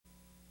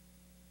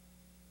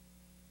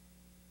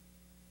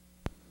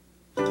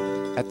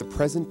At the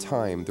present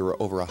time, there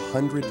are over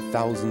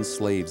 100,000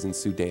 slaves in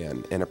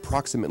Sudan, and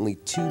approximately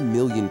 2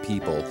 million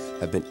people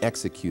have been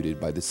executed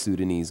by the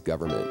Sudanese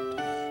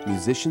government.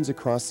 Musicians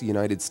across the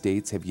United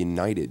States have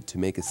united to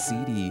make a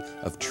CD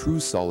of true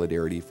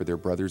solidarity for their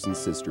brothers and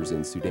sisters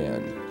in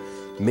Sudan.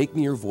 Make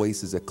Me Your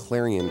Voice is a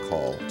clarion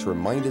call to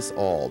remind us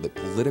all that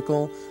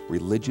political,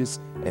 religious,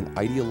 and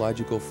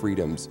ideological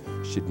freedoms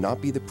should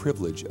not be the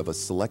privilege of a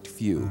select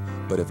few,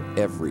 but of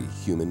every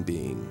human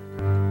being.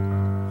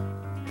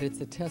 It's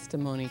a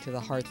testimony to the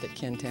heart that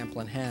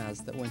Ken.Tamplin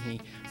has, that when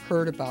he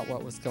heard about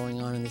what was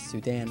going on in the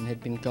Sudan and had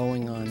been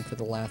going on for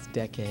the last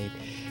decade,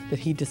 that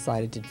he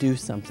decided to do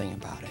something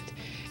about it.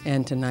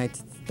 And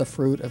tonight's the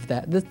fruit of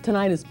that.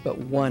 Tonight is but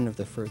one of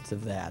the fruits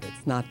of that.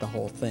 It's not the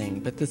whole thing,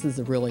 but this is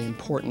a really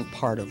important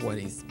part of what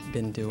he's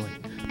been doing.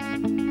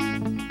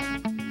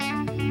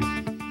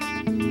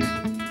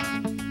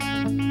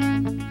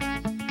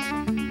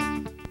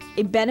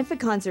 A benefit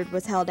concert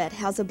was held at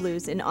House of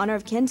Blues in honor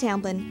of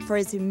Ken.Tamplin for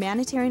his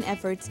humanitarian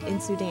efforts in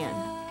Sudan.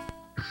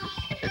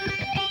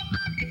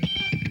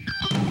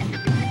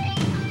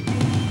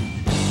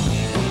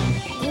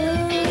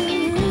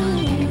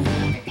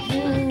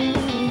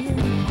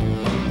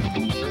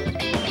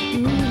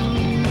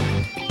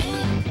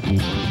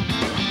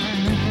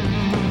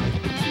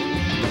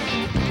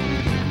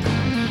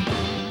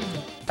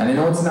 And I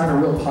know it's not a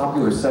real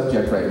popular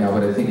subject right now,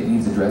 but I think it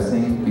needs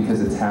addressing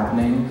because it's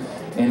happening.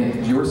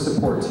 And your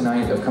support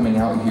tonight of coming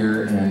out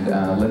here and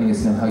letting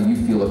us know how you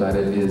feel about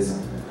it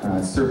is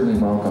certainly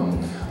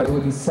welcome. But it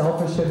would be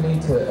selfish of me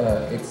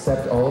to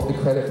accept all of the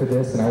credit for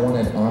this, and I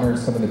want to honor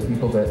some of the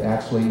people that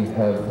actually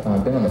have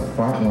been on the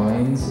front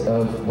lines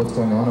of what's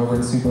going on over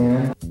in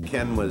Sudan.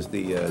 Ken was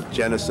the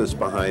genesis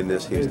behind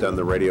this. He's done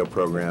the radio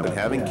program. And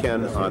having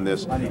Ken on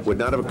this would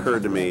not have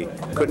occurred to me,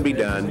 couldn't be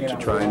done to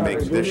try and make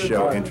this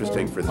show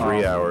interesting for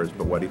 3 hours,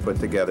 but what he put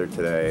together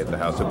today at the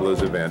House of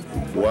Blues event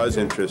was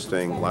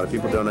interesting. A lot of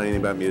people don't know anything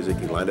about music.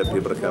 He lined up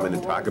people to come in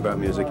and talk about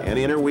music, and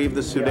he interweaved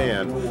the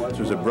Sudan. This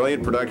was a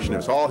brilliant production. It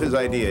was all his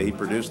idea. He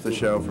produced the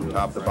show from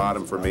top to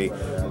bottom for me,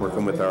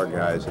 working with our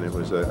guys, and it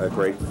was a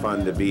great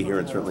fun to be here,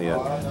 and certainly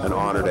an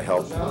honor to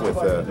help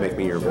with Make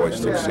Me Your Voice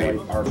succeed.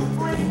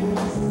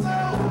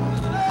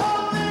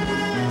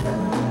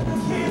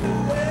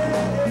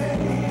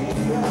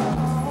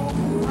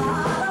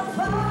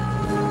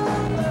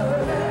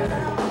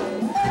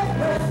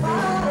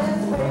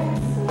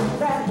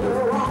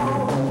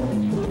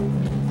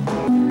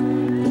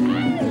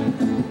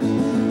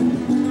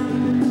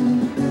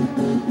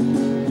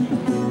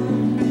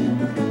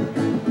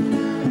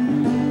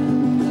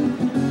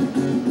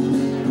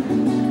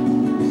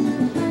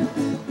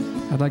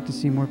 I'd like to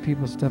see more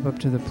people step up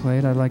to the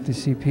plate. I'd like to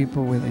see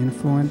people with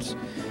influence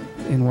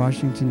in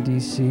Washington,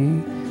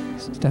 D.C.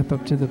 step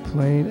up to the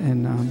plate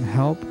and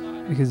help,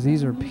 because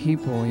these are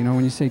people. You know,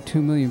 when you say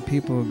 2 million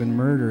people have been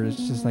murdered,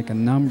 it's just like a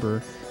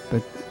number,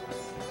 but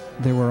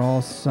they were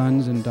all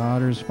sons and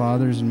daughters,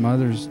 fathers and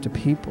mothers to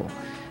people.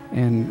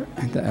 And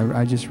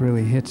it just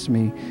really hits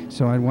me.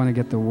 So I'd want to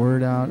get the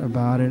word out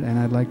about it, and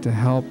I'd like to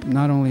help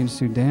not only in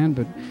Sudan,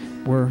 but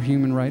where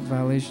human rights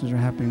violations are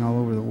happening all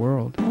over the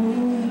world.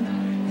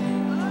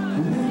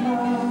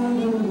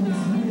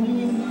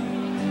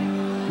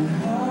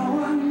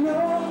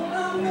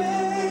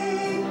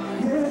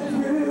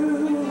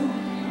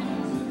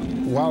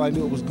 While I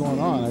knew what was going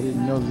on, I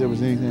didn't know that there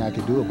was anything I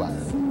could do about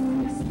it.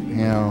 You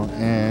know,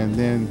 and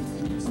then,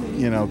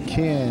 you know,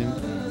 Ken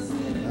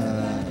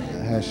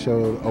has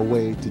showed a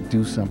way to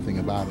do something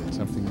about it,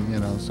 something, you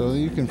know, so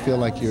you can feel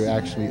like you're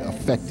actually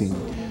affecting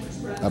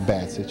a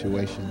bad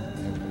situation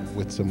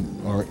with some,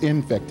 or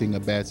infecting a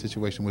bad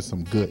situation with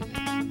some good.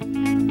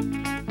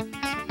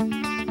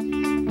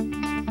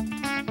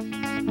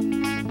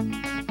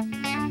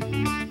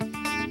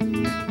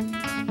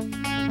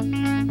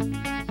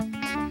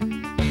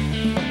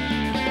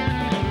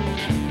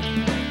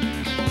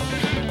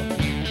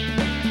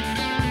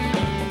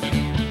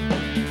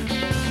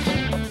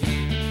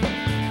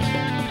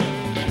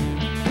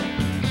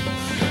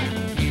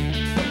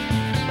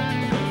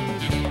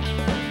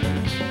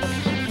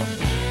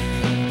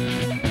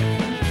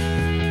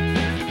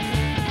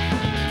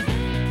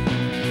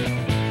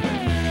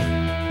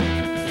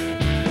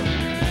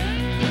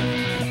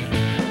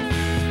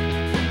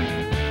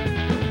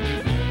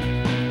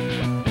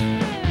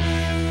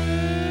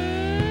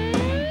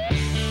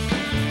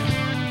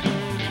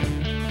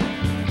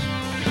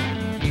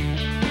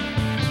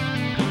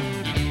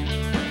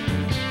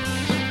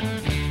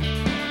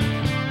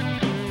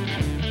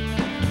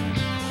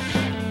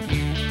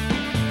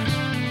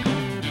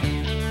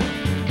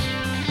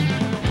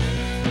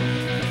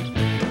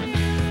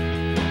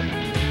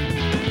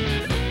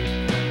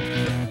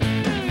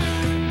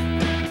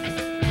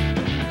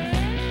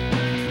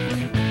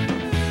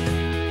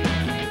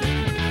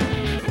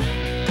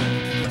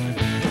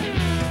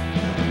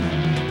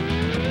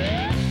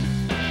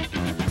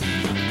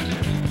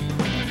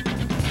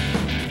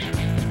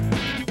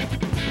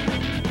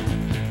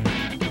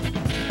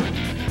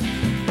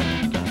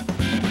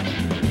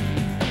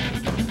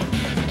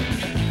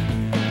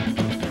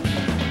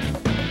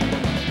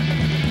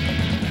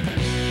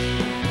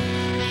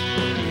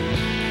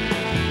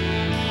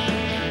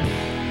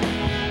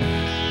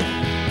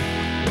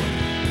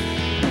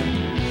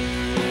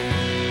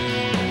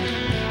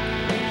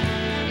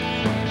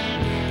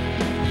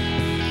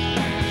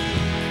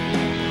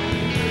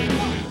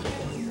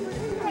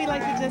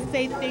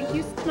 say thank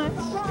you so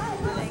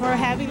much for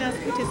having us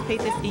participate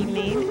this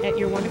evening at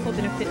your wonderful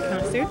benefit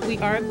concert. We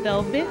are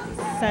Velvet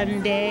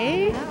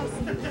Sunday.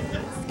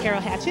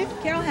 Carol Hatchett.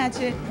 Carol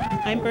Hatchett.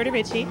 I'm Berta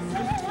Ritchie.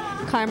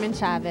 Carmen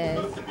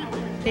Chavez.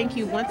 Thank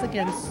you once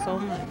again so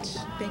much.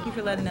 Thank you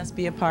for letting us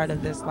be a part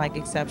of this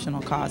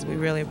exceptional cause. We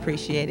really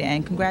appreciate it,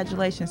 and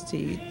congratulations to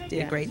you. You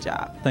did a great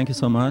job. Thank you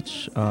so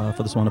much for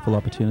this wonderful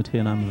opportunity,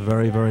 and I'm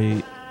very,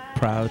 very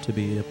proud to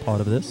be a part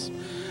of this.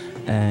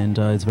 And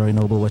it's very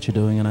noble what you're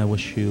doing, and I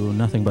wish you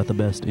nothing but the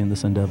best in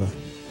this endeavor.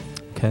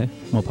 Okay?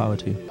 More power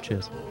to you.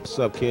 Cheers. What's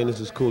up, Ken? This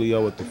is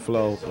Coolio with The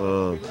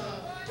Flow.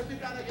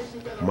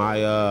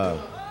 My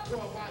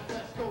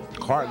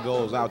heart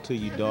goes out to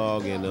you,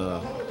 dog, and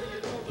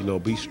you know,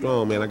 be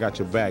strong, man. I got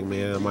your back,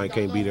 man. I might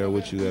can't be there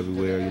with you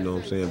everywhere, you know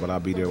what I'm saying, but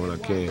I'll be there when I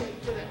can.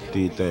 Do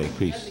your thing.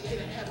 Peace.